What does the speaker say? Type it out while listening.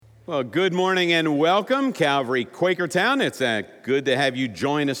Well, good morning and welcome, Calvary Quakertown. It's good to have you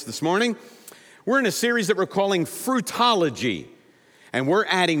join us this morning. We're in a series that we're calling Fruitology, and we're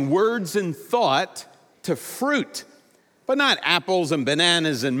adding words and thought to fruit, but not apples and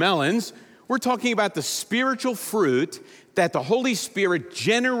bananas and melons. We're talking about the spiritual fruit that the Holy Spirit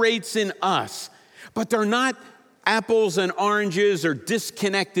generates in us, but they're not apples and oranges or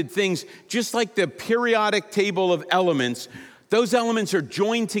disconnected things, just like the periodic table of elements. Those elements are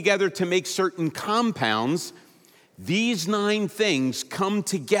joined together to make certain compounds. These 9 things come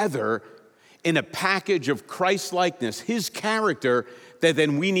together in a package of Christ-likeness, His character, that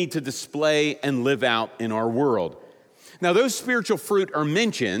then we need to display and live out in our world. Now, those spiritual fruit are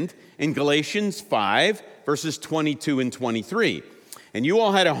mentioned in Galatians 5, verses 22 and 23. And you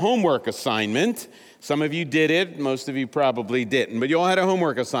all had a homework assignment. Some of you did it, most of you probably didn't, but you all had a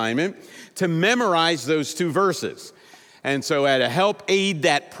homework assignment to memorize those 2 verses. And so to help aid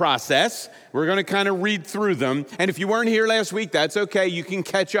that process, we're going to kind of read through them. And if you weren't here last week, that's okay. You can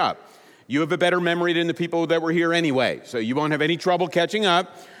catch up. You have a better memory than the people that were here anyway, so you won't have any trouble catching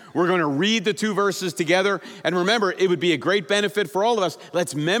up. We're going to read the 2 verses together. And remember, it would be a great benefit for all of us.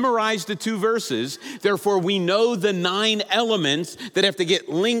 Let's memorize the 2 verses. Therefore, we know the 9 elements that have to get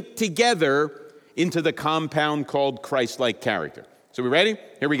linked together into the compound called Christ-like character. So we ready?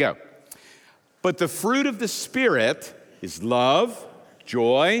 Here we go. But the fruit of the Spirit is love,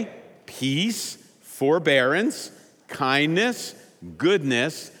 joy, peace, forbearance, kindness,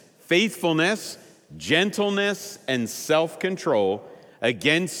 goodness, faithfulness, gentleness, and self-control.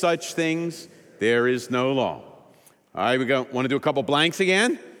 Against such things, there is no law. All right, we want to do a couple blanks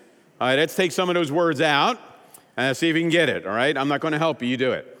again? All right, let's take some of those words out and see if you can get it, all right? I'm not going to help you. You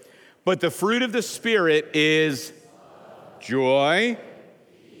do it. But the fruit of the Spirit is joy,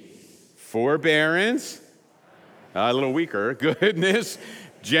 forbearance, a little weaker, goodness,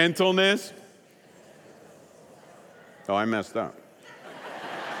 gentleness. Oh, I messed up.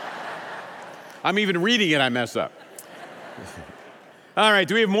 I'm even reading it, I mess up. All right,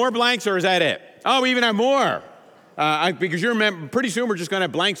 do we have more blanks or is that it? Oh, we even have more. Because pretty soon we're just going to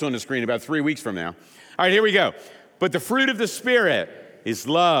have blanks on the screen about 3 weeks from now. All right, here we go. But the fruit of the Spirit is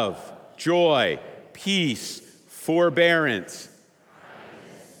love, joy, peace, forbearance,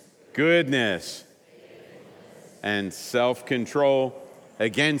 goodness, and self-control.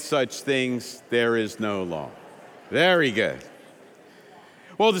 Against such things, there is no law. Very good.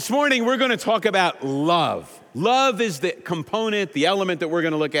 Well, this morning, we're going to talk about love. Love is the component, the element that we're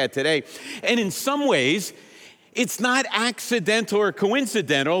going to look at today. And in some ways, it's not accidental or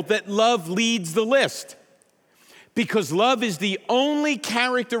coincidental that love leads the list. Because love is the only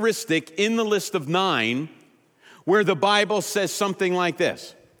characteristic in the list of 9 where the Bible says something like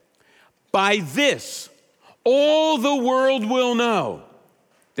this. By this, all the world will know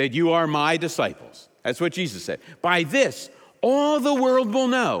that you are my disciples. That's what Jesus said. By this, all the world will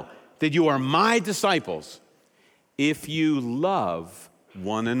know that you are my disciples if you love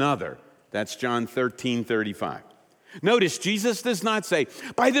one another. That's John 13:35. Notice, Jesus does not say,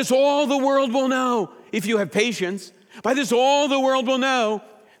 by this all the world will know if you have patience. By this all the world will know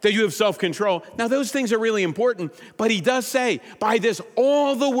that you have self-control. Now, those things are really important, but he does say, by this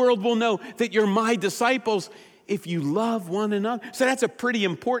all the world will know that you're my disciples if you love one another. So that's a pretty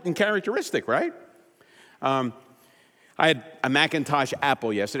important characteristic, right? I had a Macintosh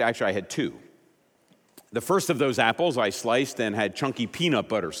apple yesterday. Actually, I had 2. The first of those apples I sliced and had chunky peanut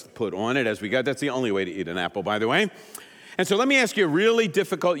butter put on it as we got. That's the only way to eat an apple, by the way. And so let me ask you a really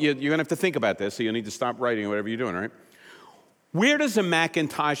difficult, you're going to have to think about this, so you'll need to stop writing or whatever you're doing, all right? Where does a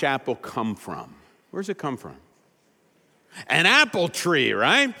Macintosh apple come from? Where does it come from? An apple tree,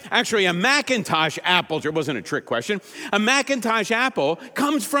 right? Actually, a Macintosh apple tree, it wasn't a trick question. A Macintosh apple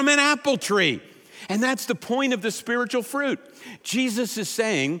comes from an apple tree. And that's the point of the spiritual fruit. Jesus is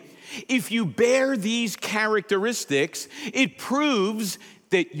saying, if you bear these characteristics, it proves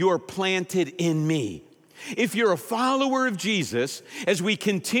that you're planted in me. If you're a follower of Jesus, as we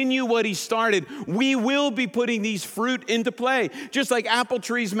continue what he started, we will be putting these fruit into play. Just like apple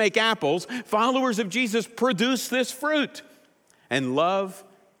trees make apples, followers of Jesus produce this fruit. And love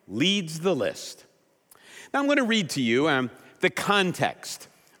leads the list. Now I'm going to read to you the context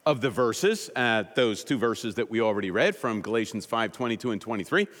of the verses, those 2 verses that we already read from Galatians 5, 22 and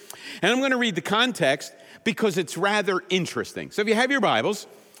 23. And I'm going to read the context because it's rather interesting. So if you have your Bibles,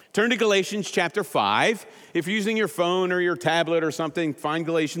 turn to Galatians chapter 5. If you're using your phone or your tablet or something, find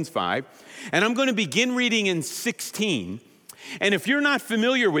Galatians 5. And I'm going to begin reading in 16. And if you're not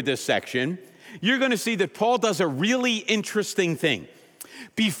familiar with this section, you're going to see that Paul does a really interesting thing.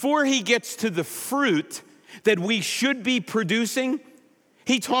 Before he gets to the fruit that we should be producing,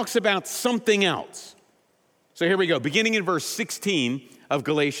 he talks about something else. So here we go, beginning in verse 16 of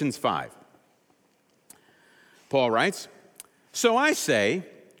Galatians 5. Paul writes, "So I say,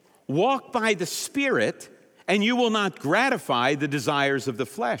 walk by the Spirit, and you will not gratify the desires of the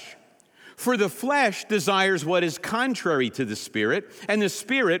flesh. For the flesh desires what is contrary to the Spirit, and the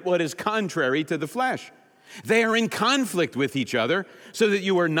Spirit what is contrary to the flesh. They are in conflict with each other, so that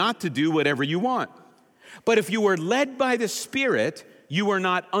you are not to do whatever you want. But if you are led by the Spirit, you are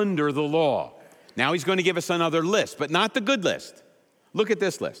not under the law." Now he's going to give us another list, but not the good list. Look at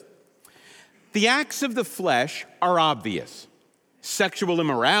this list. The acts of the flesh are obvious: sexual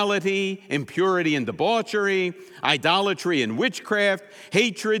immorality, impurity and debauchery, idolatry and witchcraft,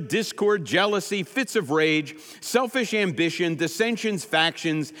 hatred, discord, jealousy, fits of rage, selfish ambition, dissensions,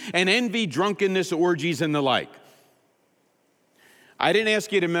 factions, and envy, drunkenness, orgies, and the like. I didn't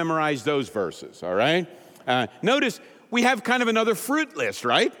ask you to memorize those verses, all right? Notice we have kind of another fruit list,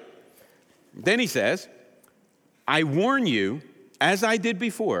 right? Then he says, "I warn you, as I did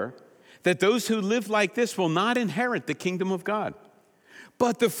before, that those who live like this will not inherit the kingdom of God.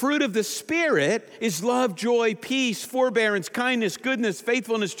 But the fruit of the Spirit is love, joy, peace, forbearance, kindness, goodness,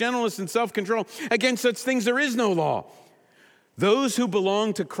 faithfulness, gentleness, and self-control. Against such things there is no law. Those who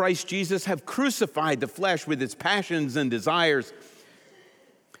belong to Christ Jesus have crucified the flesh with its passions and desires.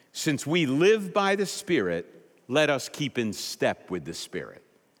 Since we live by the Spirit, let us keep in step with the Spirit."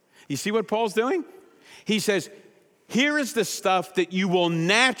 You see what Paul's doing? He says, here is the stuff that you will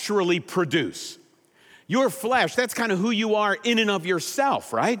naturally produce. Your flesh, that's kind of who you are in and of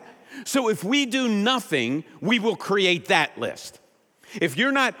yourself, right? So if we do nothing, we will create that list. If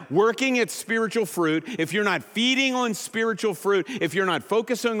you're not working at spiritual fruit, if you're not feeding on spiritual fruit, if you're not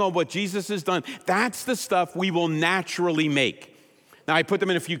focusing on what Jesus has done, that's the stuff we will naturally make. Now, I put them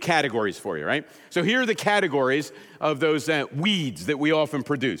in a few categories for you, right? So here are the categories of those weeds that we often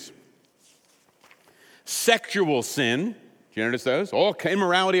produce. Sexual sin. Do you notice those?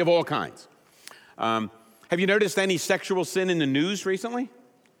 Immorality of all kinds. Have you noticed any sexual sin in the news recently?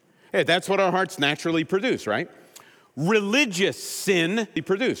 Yeah, that's what our hearts naturally produce, right? Religious sin we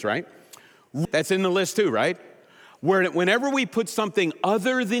produce, right? That's in the list too, right? Whenever we put something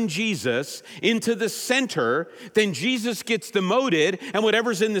other than Jesus into the center, then Jesus gets demoted, and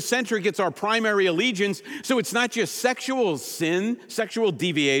whatever's in the center gets our primary allegiance. So it's not just sexual sin, sexual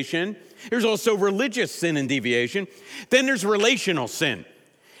deviation. There's also religious sin and deviation. Then there's relational sin.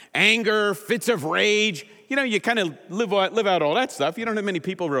 Anger, fits of rage. You know, you kind of live out all that stuff. You don't have many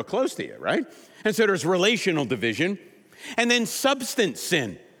people real close to you, right? And so there's relational division. And then substance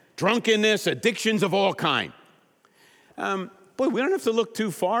sin, drunkenness, addictions of all kind. Boy, we don't have to look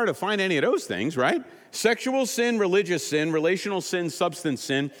too far to find any of those things, right? Sexual sin, religious sin, relational sin, substance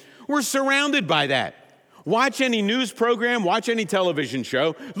sin. We're surrounded by that. Watch any news program, watch any television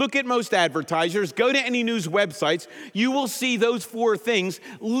show, look at most advertisers, go to any news websites. You will see those four things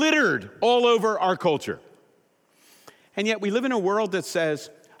littered all over our culture. And yet we live in a world that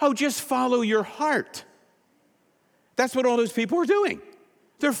says, oh, just follow your heart. That's what all those people are doing.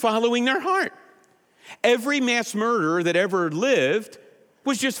 They're following their heart. Every mass murderer that ever lived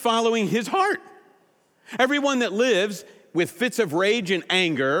was just following his heart. Everyone that lives with fits of rage and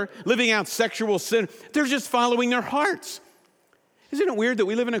anger, living out sexual sin, they're just following their hearts. Isn't it weird that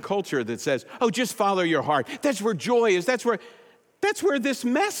we live in a culture that says, oh, just follow your heart. That's where joy is. That's where this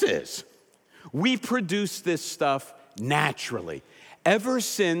mess is. We produce this stuff naturally. Ever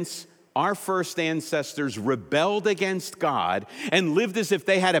since our first ancestors rebelled against God and lived as if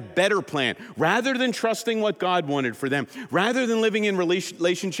they had a better plan. Rather than trusting what God wanted for them, rather than living in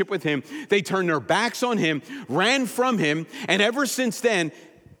relationship with Him, they turned their backs on Him, ran from Him, and ever since then,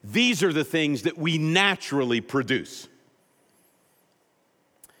 these are the things that we naturally produce.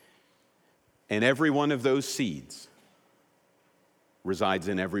 And every one of those seeds resides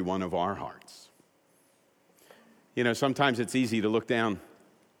in every one of our hearts. You know, sometimes it's easy to look down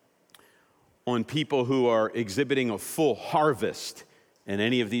on people who are exhibiting a full harvest in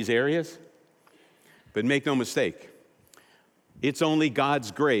any of these areas. But make no mistake, it's only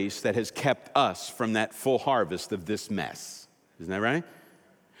God's grace that has kept us from that full harvest of this mess. Isn't that right?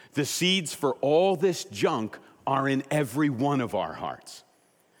 The seeds for all this junk are in every one of our hearts.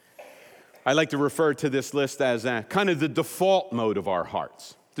 I like to refer to this list as kind of the default mode of our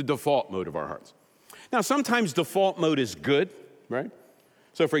hearts. The default mode of our hearts. Now, sometimes default mode is good, right?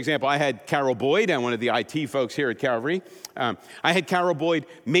 So, for example, I had Carol Boyd, and one of the IT folks here at Calvary. I had Carol Boyd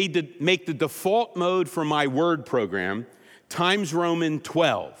make the default mode for my Word program Times Roman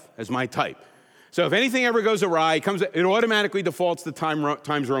 12 as my type. So if anything ever goes awry, it automatically defaults to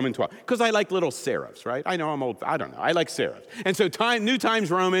Times Roman 12. Because I like little serifs, right? I know I'm old. I don't know. I like serifs. And so New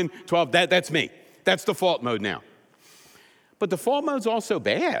Times Roman 12, that's me. That's default mode now. But default mode's also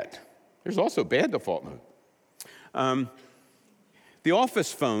bad. There's also bad default mode. The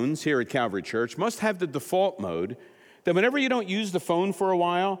office phones here at Calvary Church must have the default mode that whenever you don't use the phone for a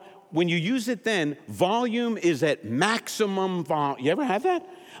while, when you use it then, volume is at maximum volume. You ever have that?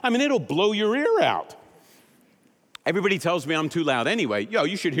 I mean, it'll blow your ear out. Everybody tells me I'm too loud anyway.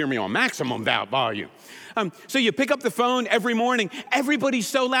 You should hear me on maximum volume. So you pick up the phone every morning. Everybody's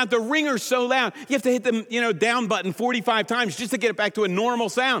so loud. The ringer's so loud. You have to hit the down button 45 times just to get it back to a normal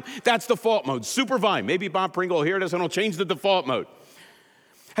sound. That's default mode. Super volume. Maybe Bob Pringle will hear this and he'll change the default mode.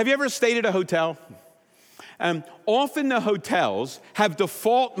 Have you ever stayed at a hotel? Often the hotels have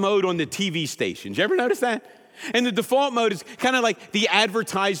default mode on the TV stations. You ever notice that? And the default mode is kind of like the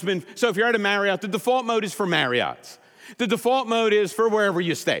advertisement. So if you're at a Marriott, the default mode is for Marriotts. The default mode is for wherever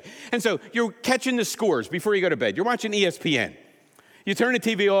you stay. And so you're catching the scores before you go to bed. You're watching ESPN. You turn the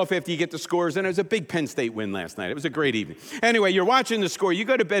TV off after you get the scores, and it was a big Penn State win last night. It was a great evening. Anyway, you're watching the score. You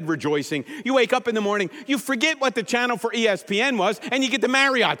go to bed rejoicing. You wake up in the morning. You forget what the channel for ESPN was, and you get the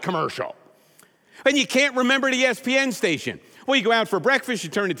Marriott commercial. And you can't remember the ESPN station. Well, you go out for breakfast,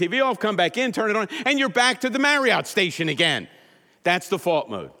 you turn the TV off, come back in, turn it on, and you're back to the Marriott station again. That's default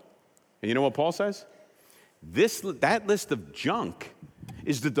mode. And you know what Paul says? That list of junk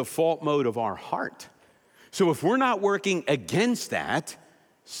is the default mode of our heart. So if we're not working against that,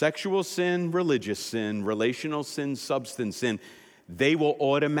 sexual sin, religious sin, relational sin, substance sin, they will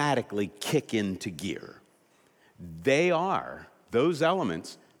automatically kick into gear. Those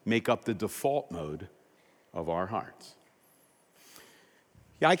elements make up the default mode of our hearts.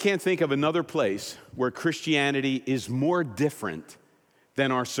 I can't think of another place where Christianity is more different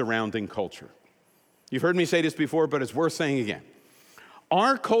than our surrounding culture. You've heard me say this before, but it's worth saying again.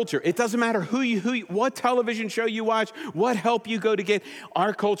 Our culture, it doesn't matter what television show you watch, what help you go to get,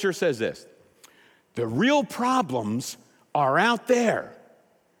 our culture says this: the real problems are out there,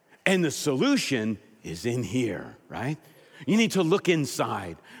 and the solution is in here, right? You need to look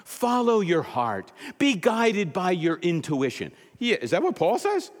inside, follow your heart, be guided by your intuition. Yeah, is that what Paul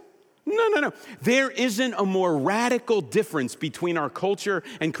says? No. There isn't a more radical difference between our culture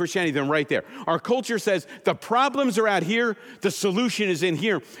and Christianity than right there. Our culture says the problems are out here, the solution is in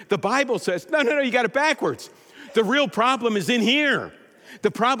here. The Bible says, no, you got it backwards. The real problem is in here.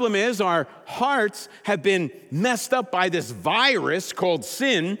 The problem is our hearts have been messed up by this virus called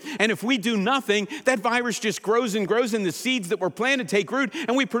sin, and if we do nothing, that virus just grows and grows, and the seeds that were planted take root,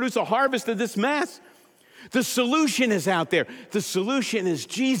 and we produce a harvest of this mess. The solution is out there. The solution is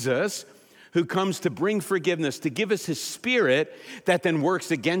Jesus, who comes to bring forgiveness, to give us his Spirit that then works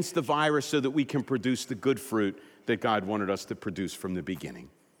against the virus so that we can produce the good fruit that God wanted us to produce from the beginning.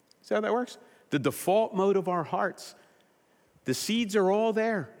 See how that works? The default mode of our hearts. The seeds are all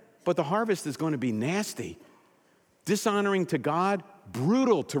there, but the harvest is going to be nasty, dishonoring to God,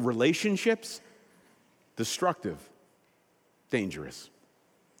 brutal to relationships, destructive, dangerous.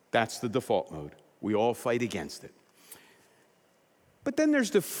 That's the default mode. We all fight against it. But then there's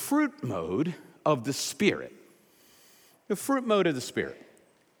the fruit mode of the Spirit. The fruit mode of the Spirit.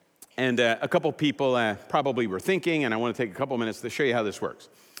 And a couple people probably were thinking, and I want to take a couple minutes to show you how this works.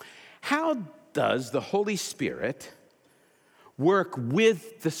 How does the Holy Spirit work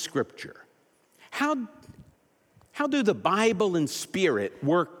with the Scripture? How do the Bible and Spirit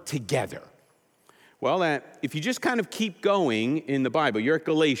work together? Well, if you just kind of keep going in the Bible, you're at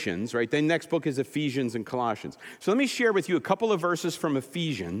Galatians, right? Then next book is Ephesians and Colossians. So let me share with you a couple of verses from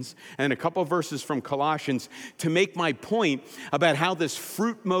Ephesians and a couple of verses from Colossians to make my point about how this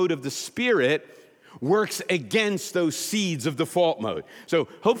fruit mode of the Spirit works against those seeds of default mode. So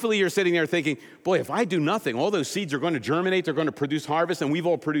hopefully you're sitting there thinking, boy, if I do nothing, all those seeds are going to germinate, they're going to produce harvest, and we've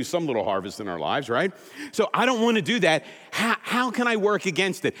all produced some little harvest in our lives, right? So I don't want to do that. How can I work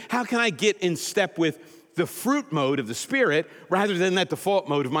against it? How can I get in step with the fruit mode of the Spirit rather than that default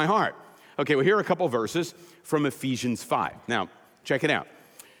mode of my heart? Okay, well, here are a couple verses from Ephesians 5. Now, check it out.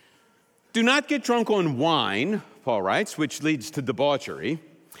 Do not get drunk on wine, Paul writes, which leads to debauchery.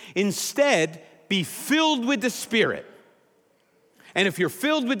 Instead, be filled with the Spirit. And if you're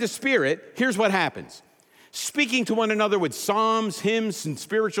filled with the Spirit, here's what happens. Speaking to one another with psalms, hymns, and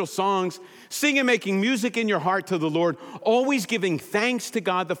spiritual songs, sing and making music in your heart to the Lord, always giving thanks to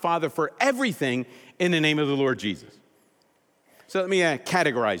God the Father for everything in the name of the Lord Jesus. So let me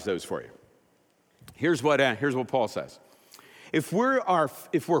categorize those for you. Here's what Paul says. If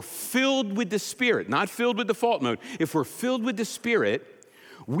we're filled with the Spirit, not filled with default mode, if we're filled with the Spirit,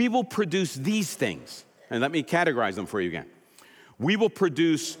 we will produce these things. And let me categorize them for you again. We will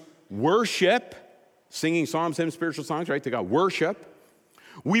produce worship, singing psalms, hymns, spiritual songs, right, to God, worship.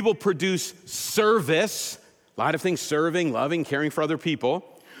 We will produce service, a lot of things, serving, loving, caring for other people.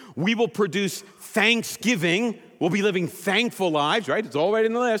 We will produce thanksgiving. We'll be living thankful lives, right? It's all right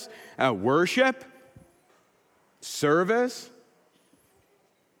in the list. Worship, service.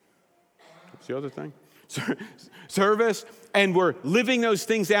 What's the other thing? Service. And we're living those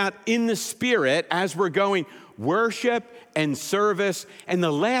things out in the Spirit as we're going. Worship and service. And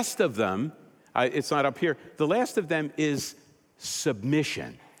the last of them, it's not up here, the last of them is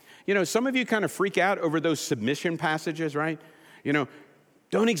submission. You know, some of you kind of freak out over those submission passages, right? You know,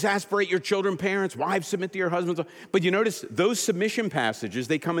 don't exasperate your children, parents, wives, submit to your husbands. But you notice those submission passages,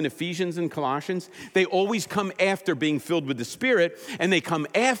 they come in Ephesians and Colossians. They always come after being filled with the Spirit, and they come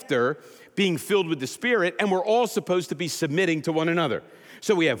after being filled with the Spirit, and we're all supposed to be submitting to one another.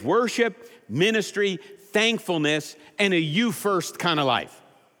 So we have worship, ministry, thankfulness, and a you first kind of life.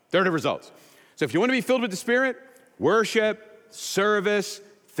 They're the results. So if you want to be filled with the Spirit, worship, service,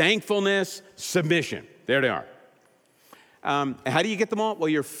 thankfulness, submission. There they are. How do you get them all? Well,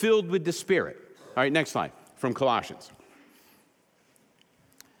 you're filled with the Spirit. All right, next slide from Colossians.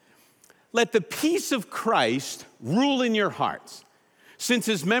 Let the peace of Christ rule in your hearts, since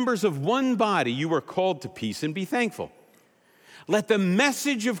as members of one body you were called to peace, and be thankful. Let the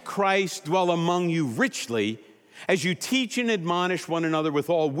message of Christ dwell among you richly, as you teach and admonish one another with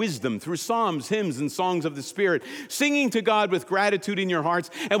all wisdom through psalms, hymns, and songs of the Spirit, singing to God with gratitude in your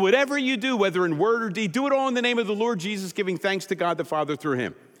hearts. And whatever you do, whether in word or deed, do it all in the name of the Lord Jesus, giving thanks to God the Father through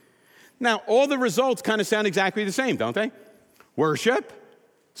him. Now, all the results kind of sound exactly the same, don't they? Worship,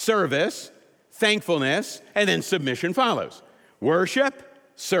 service, thankfulness, and then submission follows. Worship,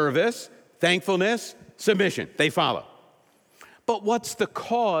 service, thankfulness, submission. They follow. But what's the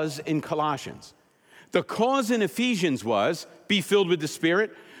cause in Colossians? The cause in Ephesians was, be filled with the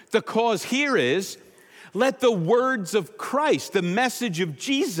Spirit. The cause here is, let the words of Christ, the message of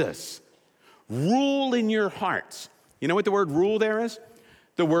Jesus, rule in your hearts. You know what the word rule there is?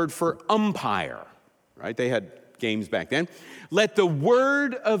 The word for umpire, right? They had games back then. Let the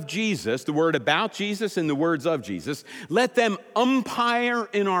word of Jesus, the word about Jesus and the words of Jesus, let them umpire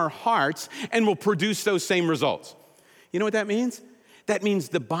in our hearts and will produce those same results. You know what that means? That means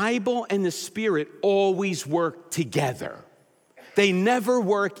the Bible and the Spirit always work together. They never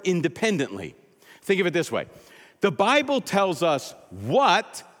work independently. Think of it this way. The Bible tells us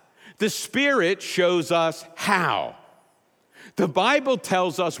what, the Spirit shows us how. The Bible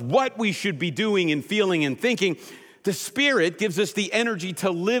tells us what we should be doing and feeling and thinking. The Spirit gives us the energy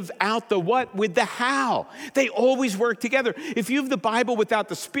to live out the what with the how. They always work together. If you have the Bible without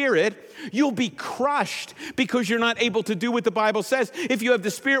the Spirit, you'll be crushed because you're not able to do what the Bible says. If you have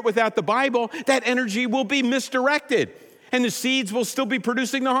the Spirit without the Bible, that energy will be misdirected, and the seeds will still be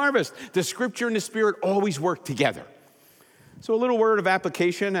producing the harvest. The Scripture and the Spirit always work together. So a little word of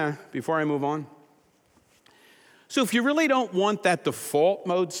application before I move on. So if you really don't want that default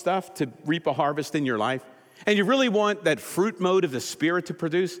mode stuff to reap a harvest in your life, and you really want that fruit mode of the Spirit to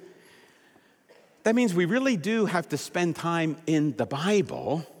produce, that means we really do have to spend time in the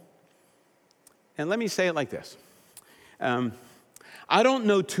Bible. And let me say it like this. I don't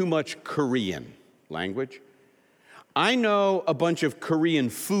know too much Korean language. I know a bunch of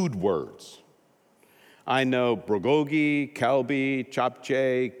Korean food words. I know bulgogi, kalbi,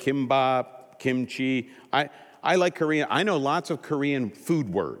 japchae, kimbap, kimchi. I like Korean. I know lots of Korean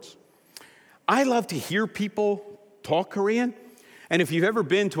food words. I love to hear people talk Korean. And if you've ever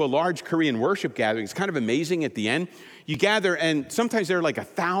been to a large Korean worship gathering, it's kind of amazing at the end. You gather, and sometimes there are like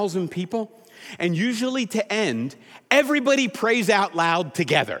 1,000 people. And usually to end, everybody prays out loud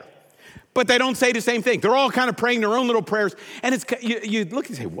together. But they don't say the same thing. They're all kind of praying their own little prayers. And it's you look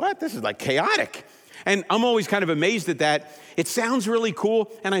and say, what? This is like chaotic. And I'm always kind of amazed at that. It sounds really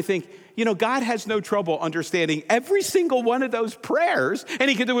cool. And I think, you know, God has no trouble understanding every single one of those prayers, and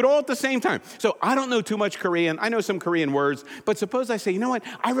he can do it all at the same time. So I don't know too much Korean. I know some Korean words, but suppose I say, you know what?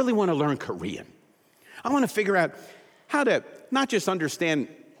 I really want to learn Korean. I want to figure out how to not just understand,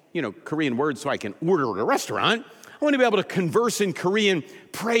 you know, Korean words so I can order at a restaurant. I want to be able to converse in Korean,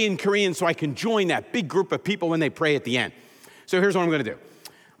 pray in Korean so I can join that big group of people when they pray at the end. So here's what I'm going to do.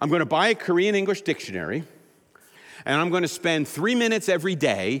 I'm going to buy a Korean English dictionary, and I'm going to spend 3 minutes every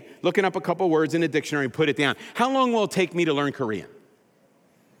day looking up a couple words in a dictionary and put it down. How long will it take me to learn Korean?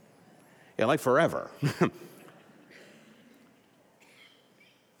 Yeah, like forever.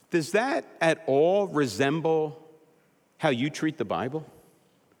 Does that at all resemble how you treat the Bible?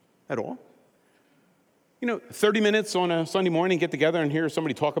 At all? 30 minutes on a Sunday morning, get together and hear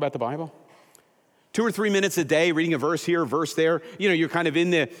somebody talk about the Bible? 2 or 3 minutes a day, reading a verse here, a verse there. You're kind of in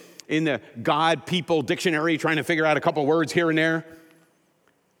the God people dictionary trying to figure out a couple words here and there.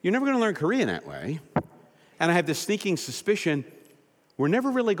 You're never going to learn Korean that way. And I have this sneaking suspicion we're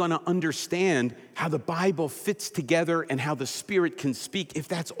never really going to understand how the Bible fits together and how the Spirit can speak if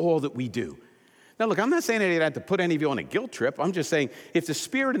that's all that we do. Now, look, I'm not saying that I have to put any of you on a guilt trip. I'm just saying if the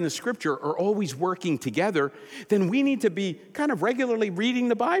Spirit and the Scripture are always working together, then we need to be kind of regularly reading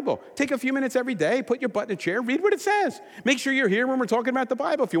the Bible. Take a few minutes every day, put your butt in a chair, read what it says. Make sure you're here when we're talking about the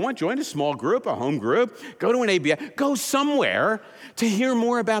Bible. If you want, join a small group, a home group, go to an ABI, go somewhere to hear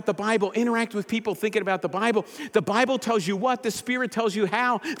more about the Bible, interact with people thinking about the Bible. The Bible tells you what, the Spirit tells you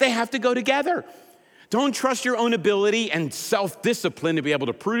how. They have to go together. Don't trust your own ability and self-discipline to be able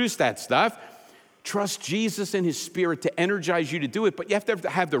to produce that stuff. Trust Jesus and His Spirit to energize you to do it, but you have to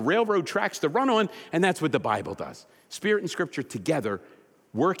have the railroad tracks to run on, and that's what the Bible does. Spirit and Scripture together,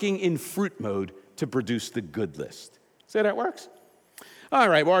 working in fruit mode to produce the good list. See how that works? All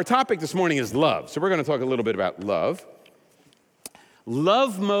right, well, our topic this morning is love. So we're going to talk a little bit about love.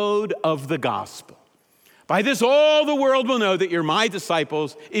 Love mode of the gospel. By this, all the world will know that you're my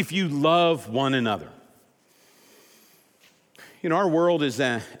disciples if you love one another. Our world is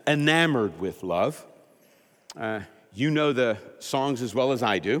enamored with love. You know the songs as well as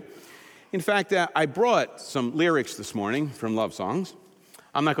I do. In fact, I brought some lyrics this morning from love songs.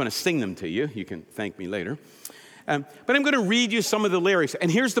 I'm not going to sing them to you. You can thank me later. But I'm going to read you some of the lyrics.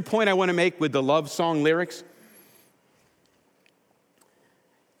 And here's the point I want to make with the love song lyrics.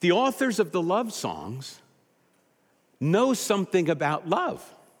 The authors of the love songs know something about love.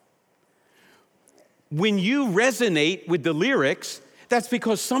 When you resonate with the lyrics, that's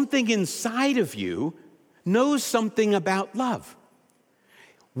because something inside of you knows something about love.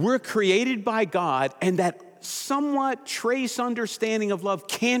 We're created by God, and that somewhat trace understanding of love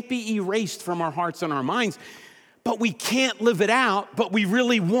can't be erased from our hearts and our minds, but we can't live it out, but we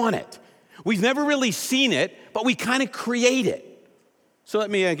really want it. We've never really seen it, but we kind of create it. So let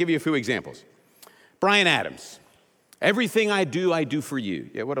me give you a few examples. Bryan Adams, everything I do for you.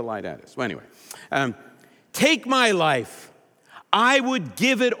 Yeah, what a lie that is. Well, anyway, take my life. I would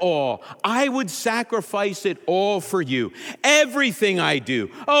give it all. I would sacrifice it all for you. Everything I do.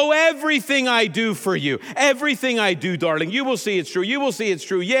 Oh, everything I do for you. Everything I do, darling. You will see it's true. You will see it's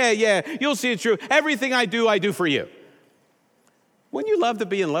true. Yeah, you'll see it's true. Everything I do for you. Wouldn't you love to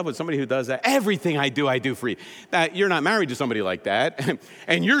be in love with somebody who does that? Everything I do for you. Now, you're not married to somebody like that,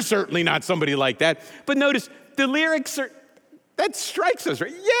 and you're certainly not somebody like that. But notice, the lyrics that strikes us,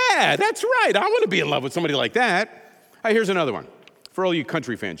 right? Yeah, that's right. I want to be in love with somebody like that. Here's another one for all you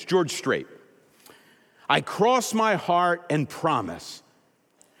country fans. George Strait. I cross my heart and promise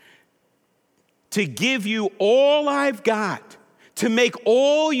to give you all I've got, to make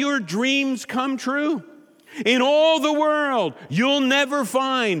all your dreams come true. In all the world, you'll never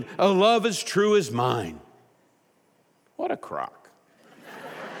find a love as true as mine. What a crock.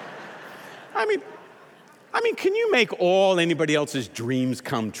 I mean, can you make all anybody else's dreams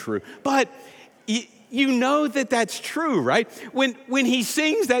come true? But you know that that's true, right? When he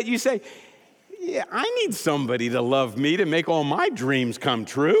sings that, you say, yeah, I need somebody to love me to make all my dreams come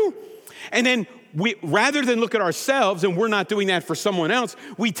true. And then rather than look at ourselves, and we're not doing that for someone else,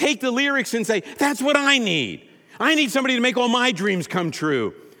 we take the lyrics and say, that's what I need. I need somebody to make all my dreams come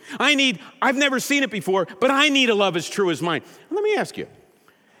true. I've never seen it before, but I need a love as true as mine. Let me ask you,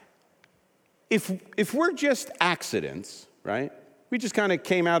 if we're just accidents, right? We just kind of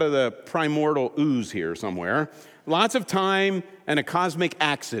came out of the primordial ooze here somewhere, lots of time and a cosmic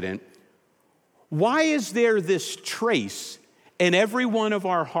accident, why is there this trace in every one of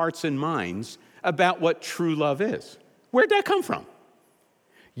our hearts and minds about what true love is? Where'd that come from?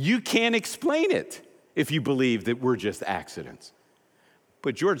 You can't explain it if you believe that we're just accidents.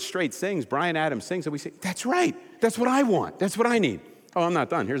 But George Strait sings, Bryan Adams sings, and we say, that's right. That's what I want. That's what I need. Oh, I'm not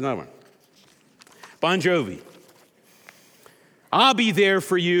done. Here's another one. Bon Jovi. I'll be there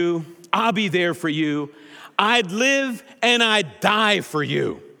for you. I'll be there for you. I'd live and I'd die for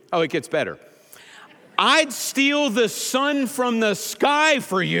you. Oh, it gets better. I'd steal the sun from the sky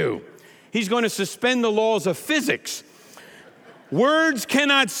for you. He's going to suspend the laws of physics. Words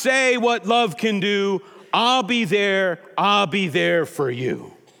cannot say what love can do. I'll be there for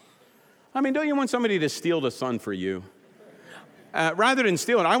you. I mean, don't you want somebody to steal the sun for you? Rather than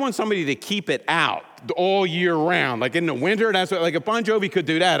steal it, I want somebody to keep it out all year round. Like in the winter, that's what, like if Bon Jovi could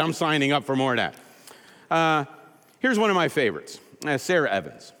do that, I'm signing up for more of that. Here's one of my favorites, Sarah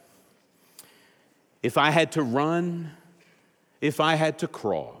Evans. If I had to run, if I had to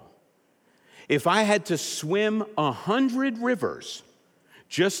crawl, If I had to swim 100 rivers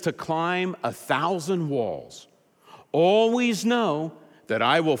just to climb 1,000 walls, always know that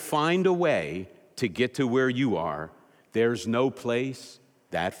I will find a way to get to where you are. There's no place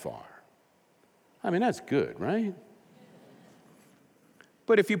that far. I mean, that's good, right?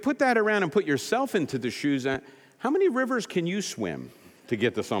 But if you put that around and put yourself into the shoes, how many rivers can you swim to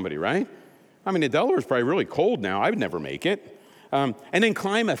get to somebody, right? I mean, the Delaware's probably really cold now. I would never make it. And then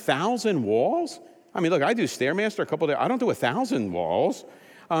climb 1,000 walls? I mean, look, I do Stairmaster a couple of days. I don't do 1,000 walls.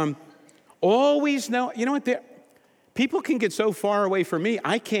 Always know, you know what? People can get so far away from me,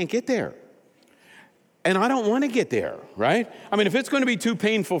 I can't get there. And I don't want to get there, right? I mean, if it's going to be too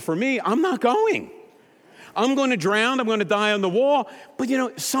painful for me, I'm not going. I'm going to drown. I'm going to die on the wall. But, you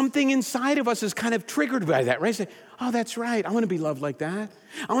know, something inside of us is kind of triggered by that, right? Say, oh, that's right. I want to be loved like that.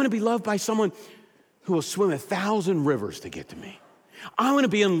 I want to be loved by someone who will swim 1,000 rivers to get to me. I want to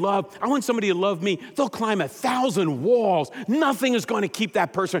be in love. I want somebody to love me. They'll climb 1,000 walls. Nothing is going to keep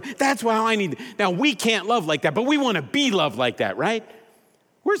that person. That's why I need. Now, we can't love like that, but we want to be loved like that, right?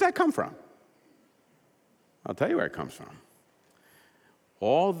 Where's that come from? I'll tell you where it comes from.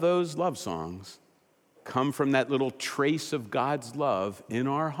 All those love songs come from that little trace of God's love in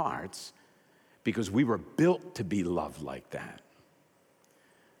our hearts because we were built to be loved like that.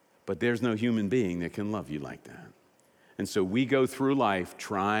 But there's no human being that can love you like that. And so we go through life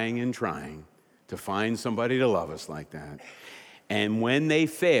trying and trying to find somebody to love us like that. And when they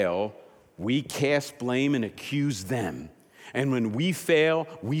fail, we cast blame and accuse them. And when we fail,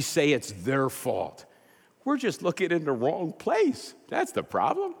 we say it's their fault. We're just looking in the wrong place. That's the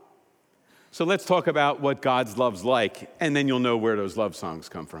problem. So let's talk about what God's love's like, and then you'll know where those love songs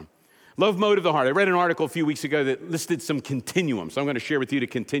come from. Love mode of the heart. I read an article a few weeks ago that listed some continuums. So I'm going to share with you the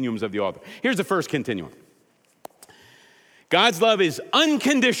continuums of the author. Here's the first continuum. God's love is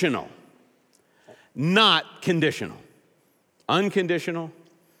unconditional, not conditional. Unconditional,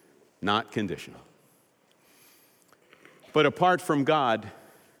 not conditional. But apart from God,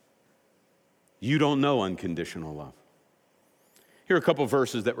 you don't know unconditional love. Here are a couple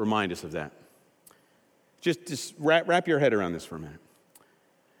verses that remind us of that. Just wrap your head around this for a minute.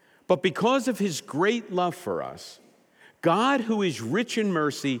 But because of his great love for us, God, who is rich in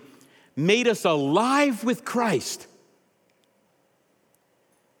mercy, made us alive with Christ.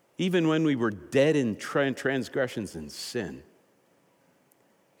 Even when we were dead in transgressions and sin.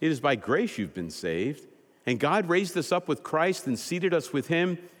 It is by grace you've been saved. And God raised us up with Christ and seated us with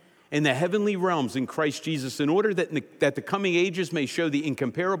him in the heavenly realms in Christ Jesus, in order that the coming ages may show the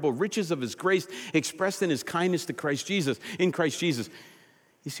incomparable riches of his grace expressed in his kindness to Christ Jesus, in Christ Jesus.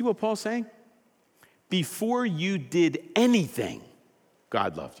 You see what Paul's saying? Before you did anything,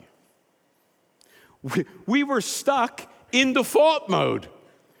 God loved you. We were stuck in default mode.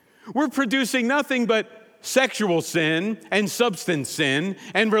 We're producing nothing but sexual sin and substance sin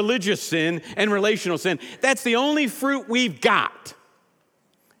and religious sin and relational sin. That's the only fruit we've got.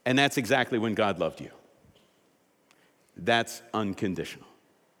 And that's exactly when God loved you. That's unconditional.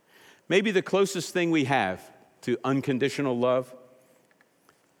 Maybe the closest thing we have to unconditional love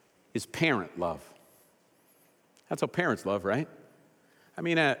is parent love. That's how parents love, right? I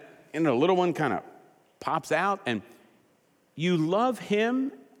mean, a little one kind of pops out and you love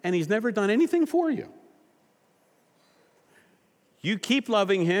him and he's never done anything for you. You keep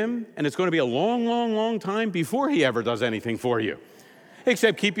loving him and it's going to be a long, long, long time before he ever does anything for you.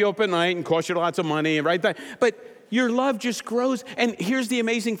 Except keep you up at night and cost you lots of money, right? But your love just grows. And here's the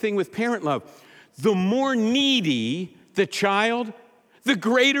amazing thing with parent love. The more needy the child, the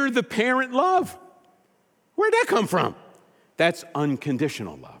greater the parent love. Where'd that come from? That's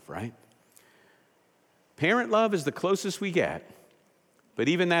unconditional love, right? Parent love is the closest we get, but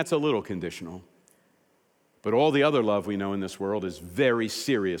even that's a little conditional. But all the other love we know in this world is very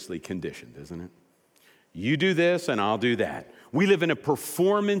seriously conditioned, isn't it? You do this and I'll do that. We live in a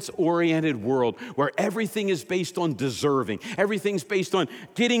performance-oriented world where everything is based on deserving. Everything's based on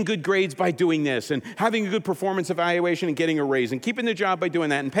getting good grades by doing this and having a good performance evaluation and getting a raise and keeping the job by doing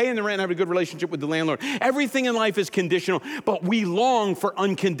that and paying the rent and having a good relationship with the landlord. Everything in life is conditional, but we long for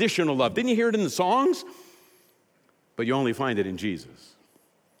unconditional love. Didn't you hear it in the songs? But you only find it in Jesus.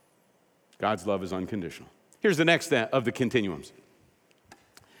 God's love is unconditional. Here's the next of the continuums.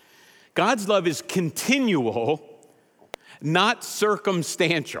 God's love is continual, not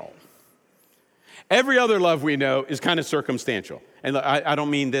circumstantial. Every other love we know is kind of circumstantial. And I don't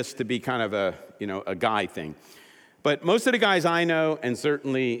mean this to be kind of a guy thing. But most of the guys I know, and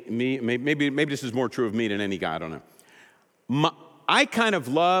certainly me, maybe this is more true of me than any guy, I don't know. I kind of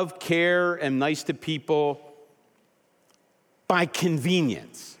love, care, am nice to people by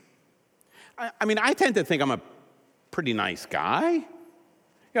convenience. I tend to think I'm a pretty nice guy.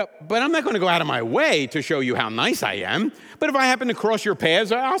 Yeah, but I'm not going to go out of my way to show you how nice I am. But if I happen to cross your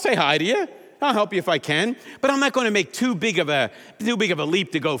paths, I'll say hi to you. I'll help you if I can. But I'm not going to make too big of a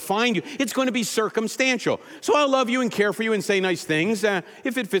leap to go find you. It's going to be circumstantial. So I'll love you and care for you and say nice things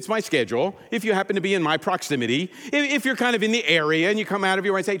if it fits my schedule, if you happen to be in my proximity, if you're kind of in the area and you come out of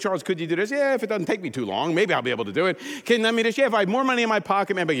your way and say, Charles, could you do this? Yeah, if it doesn't take me too long, maybe I'll be able to do it. Can let me just, yeah, if I have more money in my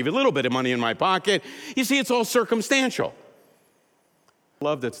pocket, maybe I'll give you a little bit of money in my pocket. You see, it's all circumstantial.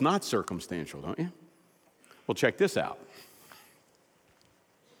 Love that's not circumstantial, don't you? Well, check this out.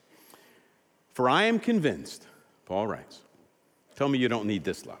 For I am convinced, Paul writes, tell me you don't need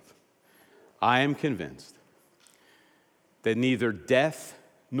this love. I am convinced that neither death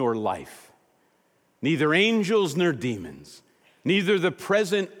nor life, neither angels nor demons, neither the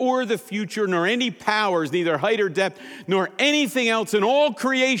present or the future, nor any powers, neither height or depth, nor anything else in all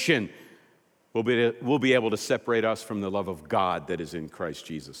creation will be able to separate us from the love of God that is in Christ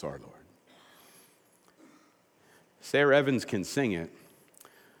Jesus our Lord. Sarah Evans can sing it,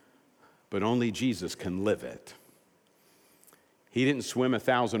 but only Jesus can live it. He didn't swim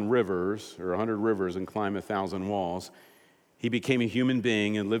 1,000 rivers or 100 rivers and climb 1,000 walls. He became a human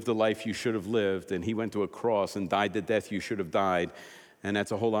being and lived the life you should have lived, and he went to a cross and died the death you should have died, and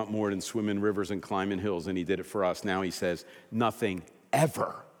that's a whole lot more than swimming rivers and climbing hills, and he did it for us. Now he says, nothing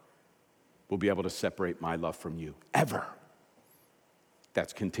ever will be able to separate my love from you, ever.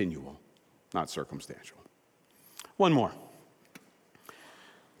 That's continual, not circumstantial. One more.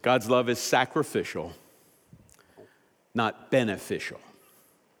 God's love is sacrificial, not beneficial.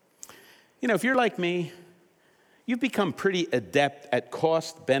 You know, if you're like me, you've become pretty adept at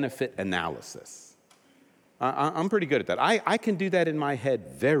cost-benefit analysis. I'm pretty good at that. I can do that in my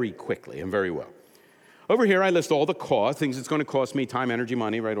head very quickly and very well. Over here, I list all the costs, things it's going to cost me, time, energy,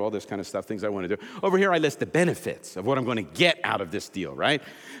 money, right, all this kind of stuff, things I want to do. Over here, I list the benefits of what I'm going to get out of this deal, right?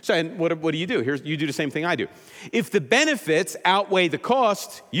 So, and what do you do? You do the same thing I do. If the benefits outweigh the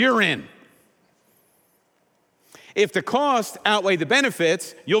cost, you're in. If the cost outweigh the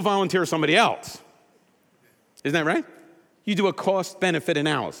benefits, you'll volunteer somebody else. Isn't that right? You do a cost-benefit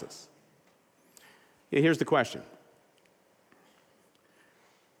analysis. Yeah, here's the question.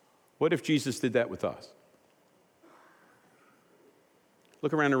 What if Jesus did that with us?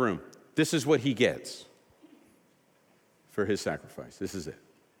 Look around the room. This is what he gets for his sacrifice. This is it.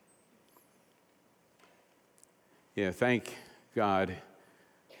 Yeah, thank God.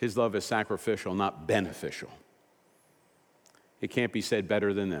 His love is sacrificial, not beneficial. It can't be said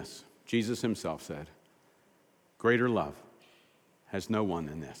better than this. Jesus himself said, greater love has no one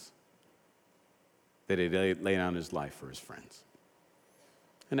than this, that he laid down his life for his friends.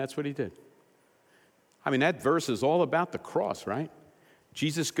 And that's what he did. I mean, that verse is all about the cross, right?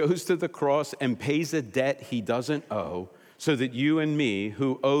 Jesus goes to the cross and pays a debt he doesn't owe so that you and me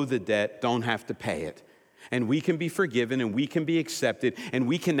who owe the debt don't have to pay it. And we can be forgiven and we can be accepted and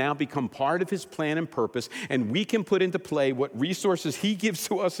we can now become part of his plan and purpose and we can put into play what resources he gives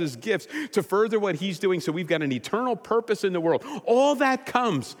to us as gifts to further what he's doing so we've got an eternal purpose in the world. All that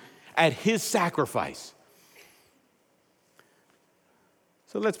comes at his sacrifice.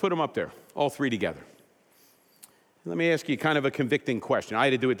 So let's put them up there, all three together. Let me ask you kind of a convicting question. I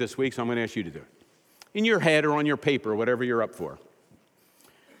had to do it this week, so I'm going to ask you to do it. In your head or on your paper, whatever you're up for.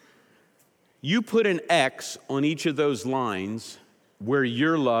 You put an X on each of those lines where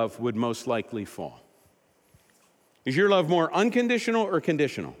your love would most likely fall. Is your love more unconditional or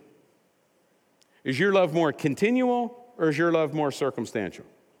conditional? Is your love more continual or is your love more circumstantial?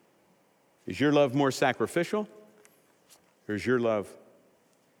 Is your love more sacrificial or is your love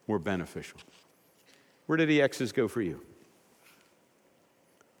more beneficial? Where do the X's go for you?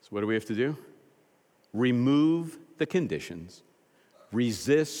 So what do we have to do? Remove the conditions,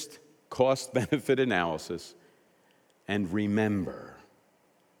 resist cost-benefit analysis, and remember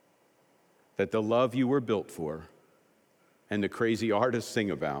that the love you were built for and the crazy artists sing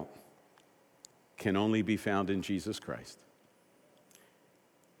about can only be found in Jesus Christ.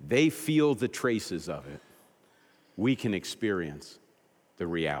 They feel the traces of it. We can experience the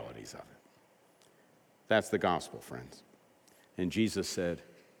realities of it. That's the gospel, friends. And Jesus said,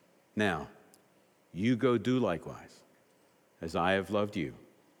 now, you go do likewise. As I have loved you,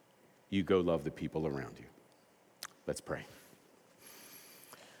 you go love the people around you. Let's pray.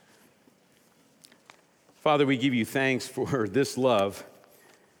 Father, we give you thanks for this love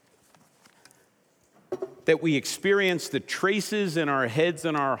that we experience the traces in our heads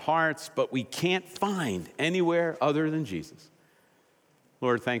and our hearts, but we can't find anywhere other than Jesus.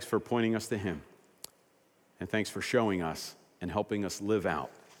 Lord, thanks for pointing us to him. And thanks for showing us and helping us live out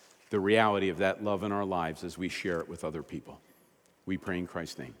the reality of that love in our lives as we share it with other people. We pray in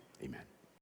Christ's name. Amen.